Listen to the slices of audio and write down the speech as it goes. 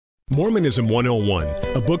Mormonism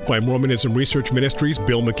 101, a book by Mormonism Research Ministries'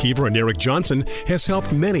 Bill McKeever and Eric Johnson, has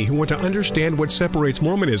helped many who want to understand what separates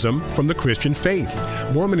Mormonism from the Christian faith.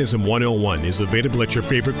 Mormonism 101 is available at your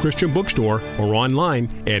favorite Christian bookstore or online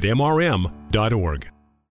at mrm.org.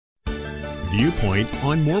 Viewpoint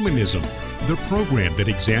on Mormonism, the program that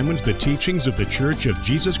examines the teachings of the Church of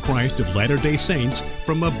Jesus Christ of Latter-day Saints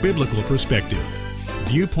from a biblical perspective.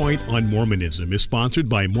 Viewpoint on Mormonism is sponsored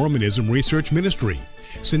by Mormonism Research Ministry.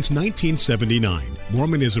 Since 1979,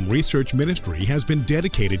 Mormonism Research Ministry has been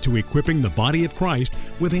dedicated to equipping the body of Christ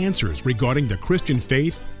with answers regarding the Christian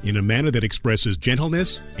faith in a manner that expresses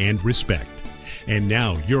gentleness and respect. And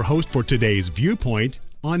now, your host for today's Viewpoint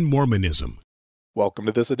on Mormonism. Welcome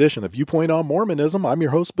to this edition of Viewpoint on Mormonism. I'm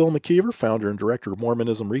your host, Bill McKeever, founder and director of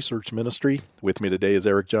Mormonism Research Ministry. With me today is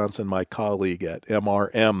Eric Johnson, my colleague at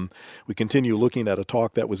MRM. We continue looking at a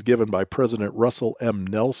talk that was given by President Russell M.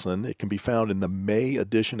 Nelson. It can be found in the May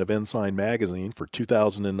edition of Ensign Magazine for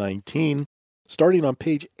 2019. Starting on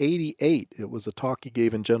page 88, it was a talk he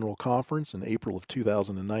gave in General Conference in April of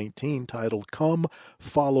 2019 titled, "Come,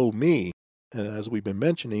 Follow Me." And as we've been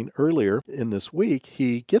mentioning earlier in this week,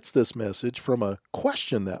 he gets this message from a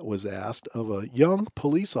question that was asked of a young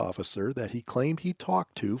police officer that he claimed he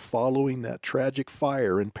talked to following that tragic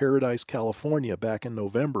fire in Paradise, California back in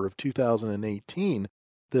November of 2018.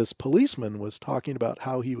 This policeman was talking about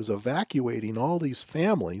how he was evacuating all these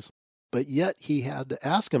families, but yet he had to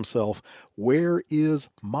ask himself, where is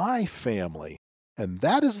my family? And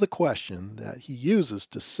that is the question that he uses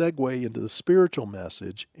to segue into the spiritual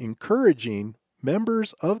message, encouraging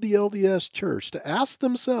members of the LDS Church to ask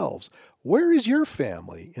themselves, where is your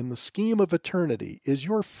family in the scheme of eternity? Is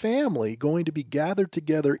your family going to be gathered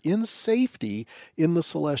together in safety in the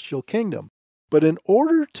celestial kingdom? But in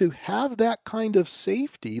order to have that kind of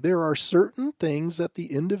safety, there are certain things that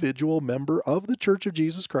the individual member of the Church of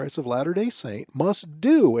Jesus Christ of Latter-day Saint must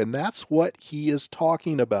do, and that's what he is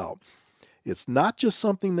talking about. It's not just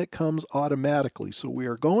something that comes automatically. So we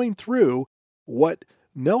are going through what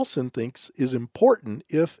Nelson thinks is important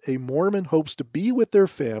if a Mormon hopes to be with their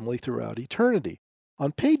family throughout eternity.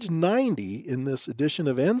 On page 90 in this edition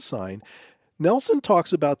of Ensign, Nelson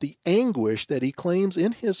talks about the anguish that he claims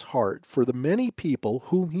in his heart for the many people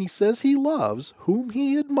whom he says he loves, whom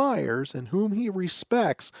he admires, and whom he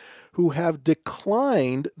respects, who have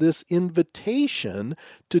declined this invitation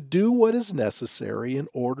to do what is necessary in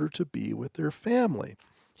order to be with their family.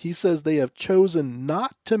 He says they have chosen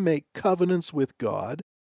not to make covenants with God.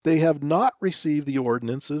 They have not received the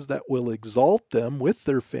ordinances that will exalt them with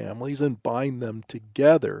their families and bind them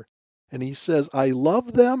together. And he says, I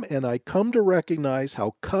love them, and I come to recognize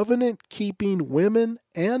how covenant-keeping women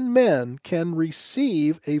and men can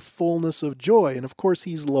receive a fullness of joy. And of course,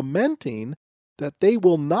 he's lamenting that they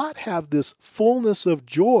will not have this fullness of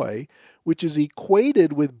joy, which is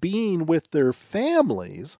equated with being with their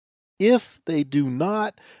families, if they do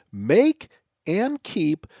not make and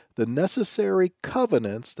keep the necessary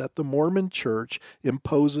covenants that the Mormon Church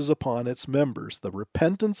imposes upon its members. The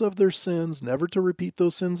repentance of their sins, never to repeat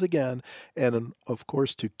those sins again, and of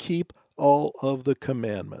course to keep all of the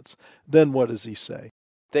commandments. Then what does he say?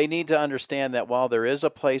 They need to understand that while there is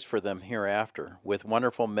a place for them hereafter, with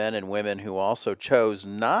wonderful men and women who also chose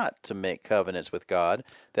not to make covenants with God,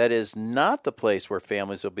 that is not the place where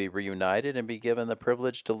families will be reunited and be given the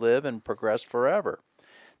privilege to live and progress forever.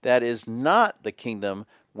 That is not the kingdom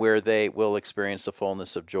where they will experience the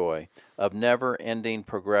fullness of joy, of never-ending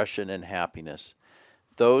progression and happiness.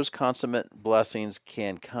 Those consummate blessings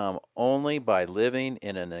can come only by living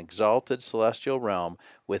in an exalted celestial realm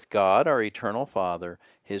with God, our eternal Father,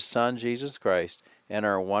 His Son, Jesus Christ, and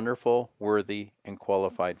our wonderful, worthy, and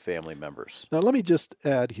qualified family members. Now, let me just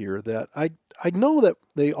add here that I know that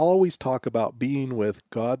they always talk about being with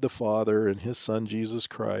God the Father and His Son, Jesus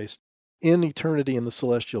Christ, in eternity in the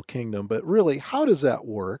celestial kingdom. But really, how does that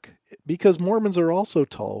work? Because Mormons are also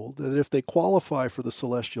told that if they qualify for the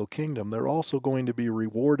celestial kingdom, they're also going to be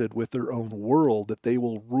rewarded with their own world that they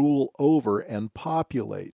will rule over and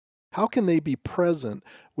populate. How can they be present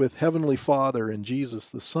with Heavenly Father and Jesus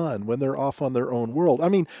the Son when they're off on their own world? I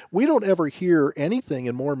mean, we don't ever hear anything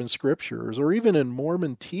in Mormon scriptures or even in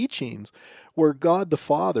Mormon teachings where God the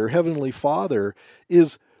Father, Heavenly Father,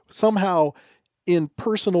 is somehow in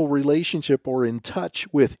personal relationship or in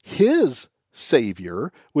touch with His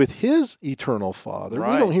Savior, with His eternal Father.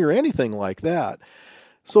 Right. We don't hear anything like that.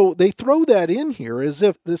 So they throw that in here as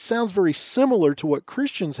if this sounds very similar to what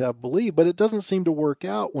Christians have believed, but it doesn't seem to work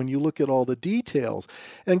out when you look at all the details.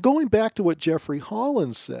 And going back to what Jeffrey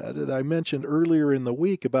Holland said, that I mentioned earlier in the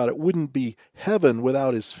week about it wouldn't be heaven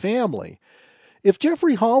without his family, If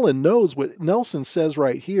Jeffrey Holland knows what Nelson says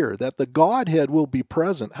right here, that the Godhead will be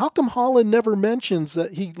present, how come Holland never mentions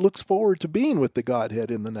that he looks forward to being with the Godhead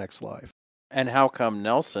in the next life? And how come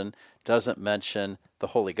Nelson doesn't mention the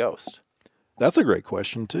Holy Ghost? That's a great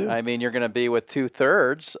question, too. I mean, you're going to be with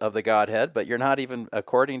 2/3 of the Godhead, but you're not even,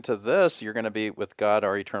 according to this, you're going to be with God,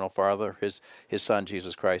 our eternal Father, his Son,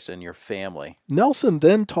 Jesus Christ, and your family. Nelson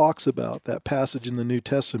then talks about that passage in the New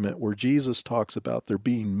Testament where Jesus talks about there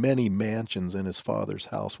being many mansions in his Father's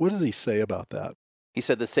house. What does he say about that? He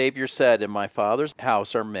said, the Savior said, in my Father's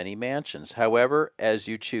house are many mansions. However, as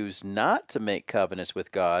you choose not to make covenants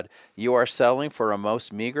with God, you are settling for a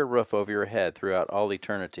most meager roof over your head throughout all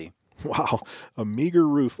eternity. Wow, a meager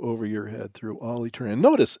roof over your head through all eternity. And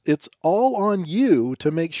notice, it's all on you to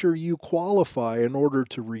make sure you qualify in order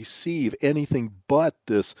to receive anything but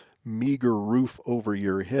this meager roof over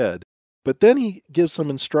your head. But then he gives some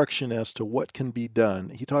instruction as to what can be done.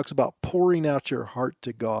 He talks about pouring out your heart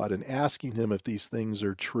to God and asking him if these things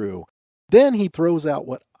are true. Then he throws out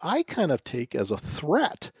what I kind of take as a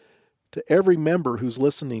threat to every member who's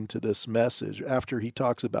listening to this message after he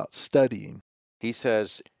talks about studying. He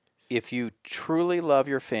says, if you truly love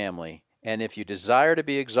your family, and if you desire to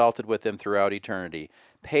be exalted with them throughout eternity,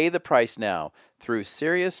 pay the price now through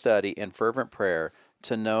serious study and fervent prayer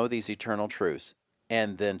to know these eternal truths,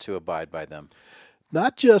 and then to abide by them.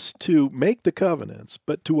 Not just to make the covenants,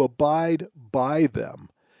 but to abide by them.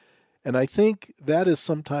 And I think that is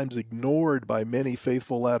sometimes ignored by many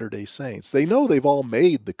faithful Latter-day Saints. They know they've all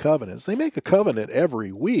made the covenants. They make a covenant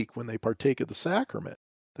every week when they partake of the sacrament,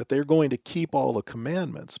 that they're going to keep all the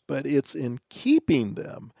commandments, but it's in keeping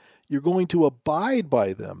them. You're going to abide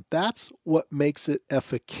by them. That's what makes it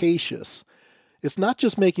efficacious. It's not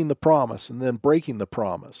just making the promise and then breaking the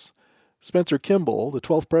promise. Spencer Kimball, the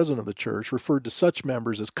 12th president of the church, referred to such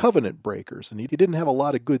members as covenant breakers, and he didn't have a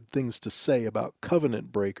lot of good things to say about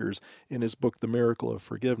covenant breakers in his book, The Miracle of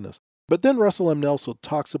Forgiveness. But then Russell M. Nelson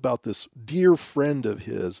talks about this dear friend of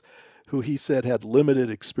his who he said had limited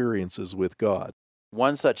experiences with God.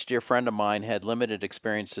 One such dear friend of mine had limited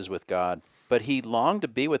experiences with God, but he longed to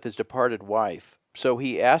be with his departed wife, so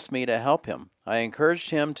he asked me to help him. I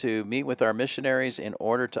encouraged him to meet with our missionaries in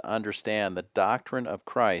order to understand the doctrine of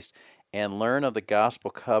Christ and learn of the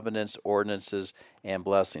gospel covenants, ordinances, and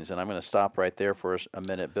blessings. And I'm going to stop right there for a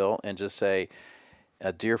minute, Bill, and just say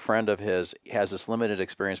a dear friend of his has this limited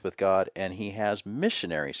experience with God, and he has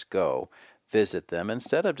missionaries go visit them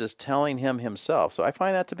instead of just telling him himself. So I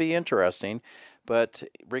find that to be interesting. But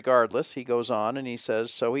regardless, he goes on and he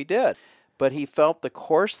says, so he did. But he felt the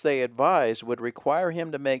course they advised would require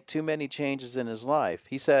him to make too many changes in his life.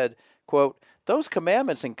 He said, quote, those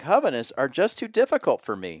commandments and covenants are just too difficult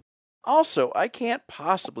for me. Also, I can't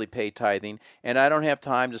possibly pay tithing, and I don't have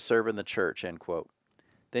time to serve in the church, end quote.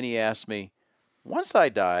 Then he asked me, once I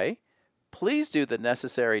die, please do the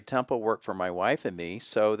necessary temple work for my wife and me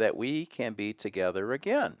so that we can be together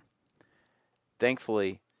again.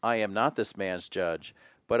 Thankfully, I am not this man's judge,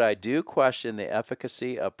 but I do question the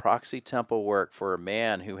efficacy of proxy temple work for a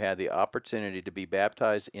man who had the opportunity to be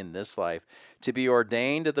baptized in this life, to be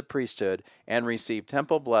ordained to the priesthood, and receive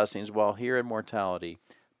temple blessings while here in mortality,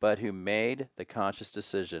 but who made the conscious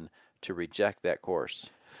decision to reject that course.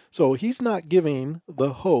 So he's not giving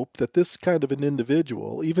the hope that this kind of an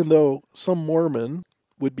individual, even though some Mormon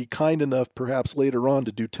would be kind enough perhaps later on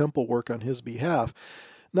to do temple work on his behalf,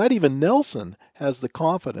 not even Nelson has the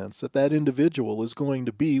confidence that that individual is going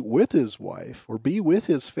to be with his wife or be with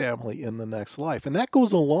his family in the next life. And that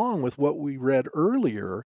goes along with what we read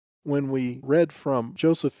earlier when we read from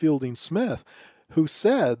Joseph Fielding Smith, who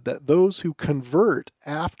said that those who convert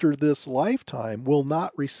after this lifetime will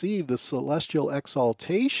not receive the celestial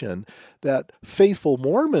exaltation that faithful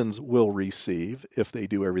Mormons will receive if they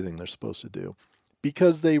do everything they're supposed to do,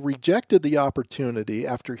 because they rejected the opportunity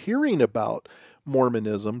after hearing about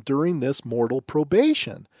Mormonism during this mortal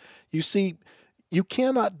probation. You see, you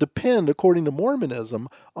cannot depend, according to Mormonism,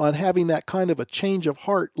 on having that kind of a change of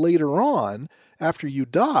heart later on after you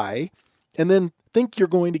die and then think you're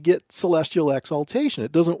going to get celestial exaltation.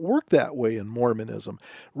 It doesn't work that way in Mormonism.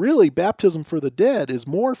 Really, baptism for the dead is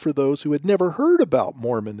more for those who had never heard about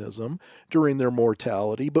Mormonism during their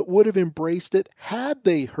mortality, but would have embraced it had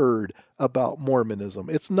they heard about Mormonism.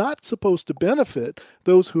 It's not supposed to benefit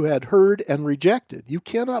those who had heard and rejected. You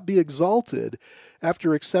cannot be exalted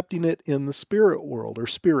after accepting it in the spirit world, or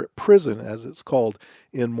spirit prison, as it's called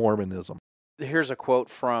in Mormonism. Here's a quote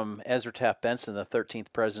from Ezra Taft Benson, the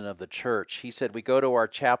 13th president of the church. He said, we go to our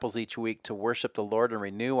chapels each week to worship the Lord and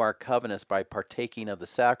renew our covenants by partaking of the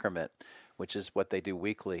sacrament, which is what they do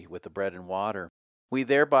weekly with the bread and water. We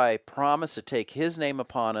thereby promise to take his name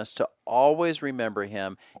upon us, to always remember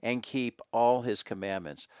him and keep all his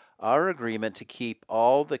commandments. Our agreement to keep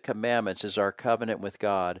all the commandments is our covenant with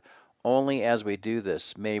God. Only as we do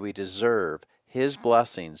this may we deserve his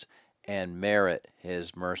blessings and merit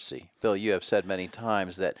his mercy. Phil, you have said many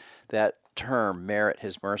times that that term, merit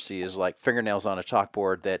his mercy, is like fingernails on a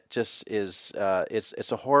chalkboard. That just is,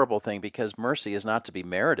 it's a horrible thing, because mercy is not to be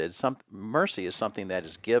merited. Mercy is something that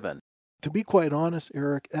is given. To be quite honest,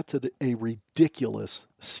 Eric, that's a ridiculous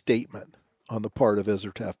statement on the part of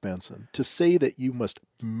Ezra Taft Benson. To say that you must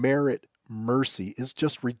merit mercy is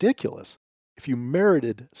just ridiculous. If you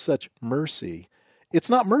merited such mercy, it's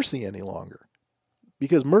not mercy any longer,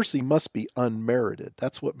 because mercy must be unmerited.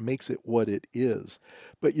 That's what makes it what it is.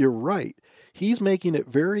 But you're right. He's making it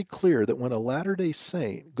very clear that when a Latter-day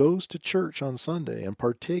Saint goes to church on Sunday and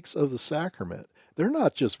partakes of the sacrament, they're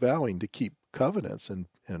not just vowing to keep covenants and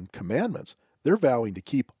commandments. They're vowing to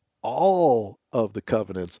keep all of the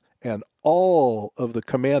covenants and all of the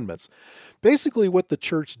commandments. Basically, what the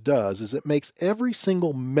church does is it makes every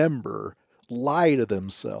single member lie to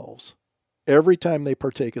themselves every time they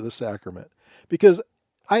partake of the sacrament. Because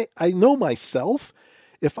I know myself,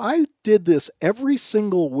 if I did this every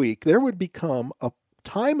single week, there would become a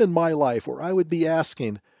time in my life where I would be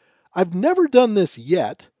asking, I've never done this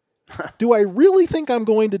yet. Do I really think I'm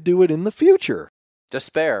going to do it in the future?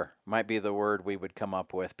 Despair might be the word we would come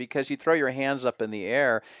up with, because you throw your hands up in the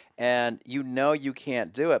air and you know you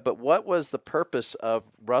can't do it. But what was the purpose of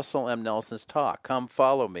Russell M. Nelson's talk? Come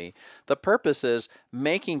follow me. The purpose is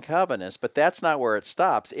making covenants, but that's not where it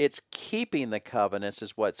stops. It's keeping the covenants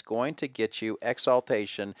is what's going to get you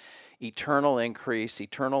exaltation, eternal increase,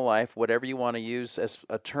 eternal life, whatever you want to use as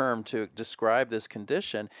a term to describe this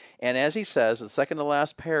condition. And as he says, the second to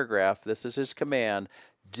last paragraph, this is his command: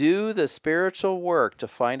 do the spiritual work to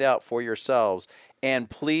find out for yourselves, and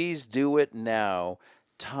please do it now.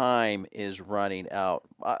 Time is running out.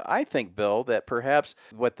 I think, Bill, that perhaps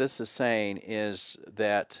what this is saying is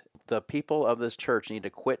that the people of this church need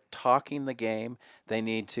to quit talking the game. They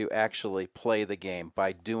need to actually play the game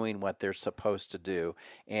by doing what they're supposed to do.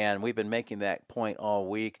 And we've been making that point all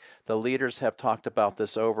week. The leaders have talked about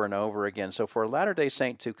this over and over again. So for a Latter-day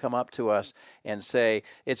Saint to come up to us and say,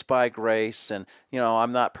 it's by grace, and,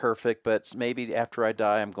 I'm not perfect, but maybe after I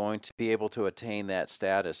die, I'm going to be able to attain that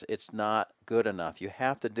status. It's not good enough. You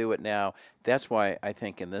have to do it now. That's why I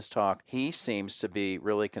think in this talk, he seems to be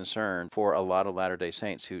really concerned for a lot of Latter-day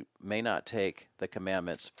Saints who may not take the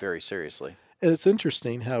commandments very seriously. And it's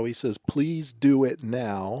interesting how he says, please do it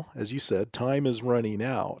now. As you said, time is running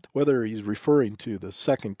out. Whether he's referring to the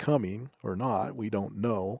second coming or not, we don't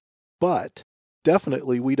know. But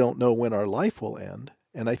definitely we don't know when our life will end.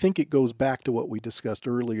 And I think it goes back to what we discussed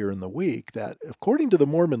earlier in the week, that according to the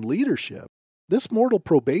Mormon leadership, this mortal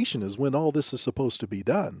probation is when all this is supposed to be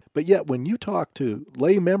done. But yet when you talk to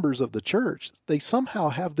lay members of the church, they somehow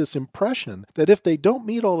have this impression that if they don't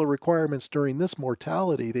meet all the requirements during this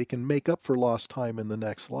mortality, they can make up for lost time in the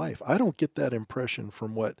next life. I don't get that impression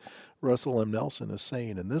from what Russell M. Nelson is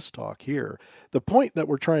saying in this talk here. The point that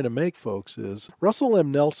we're trying to make, folks, is Russell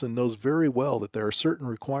M. Nelson knows very well that there are certain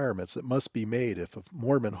requirements that must be made if a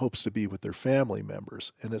Mormon hopes to be with their family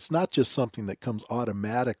members. And it's not just something that comes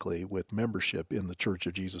automatically with membership in the Church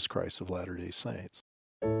of Jesus Christ of Latter-day Saints.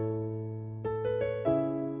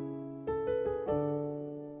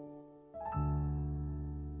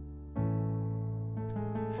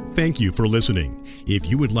 Thank you for listening. If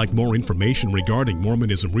you would like more information regarding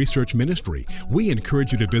Mormonism Research Ministry, we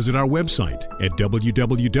encourage you to visit our website at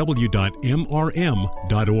www.mrm.org,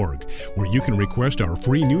 where you can request our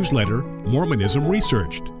free newsletter, Mormonism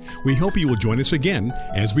Researched. We hope you will join us again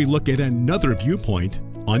as we look at another viewpoint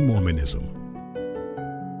on Mormonism.